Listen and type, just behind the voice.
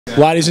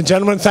Ladies and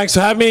gentlemen, thanks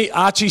for having me.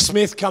 Archie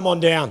Smith, come on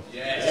down.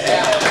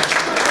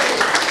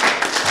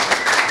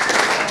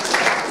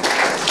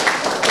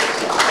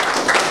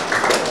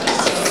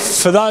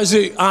 For those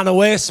who aren't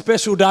aware,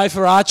 special day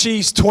for Archie.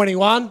 He's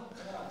 21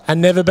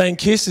 and never been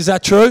kissed. Is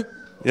that true?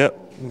 Yep.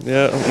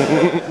 Yeah.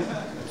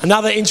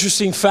 Another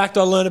interesting fact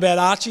I learned about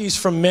Archie is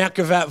from Mount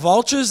Gravatt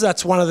Vultures.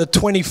 That's one of the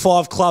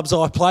 25 clubs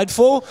I played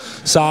for.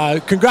 So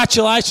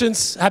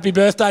congratulations. Happy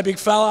birthday, big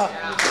fella.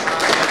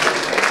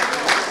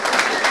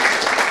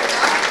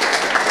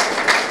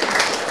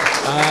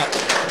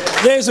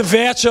 There's a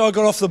voucher I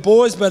got off the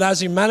boys, but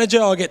as your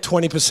manager, I get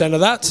 20%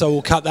 of that, so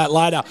we'll cut that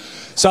later.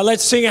 So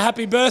let's sing a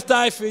happy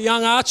birthday for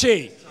young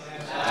Archie.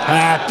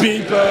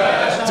 Happy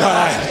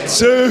birthday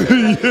to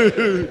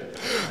you.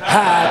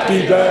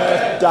 Happy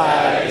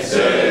birthday to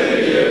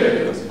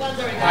you.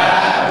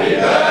 Happy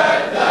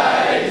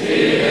birthday,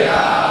 dear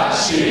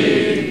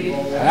Archie.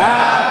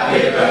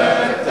 Happy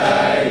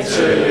birthday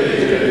to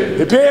you.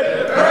 Hip hip.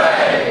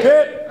 Hooray.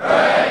 Hip.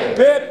 Hooray.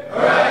 Hip.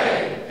 Hooray.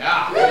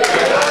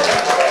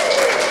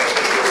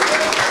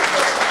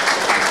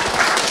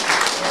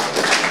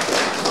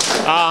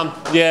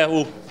 Yeah,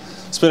 well,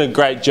 it's been a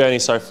great journey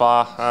so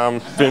far.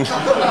 Been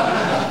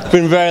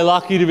very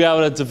lucky to be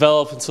able to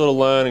develop and sort of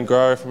learn and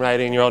grow from an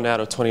 18-year-old now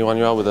to a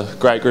 21-year-old with a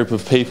great group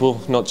of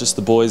people, not just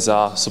the boys,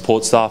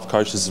 support staff,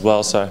 coaches as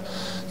well. So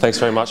thanks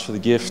very much for the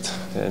gift,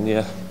 and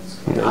yeah.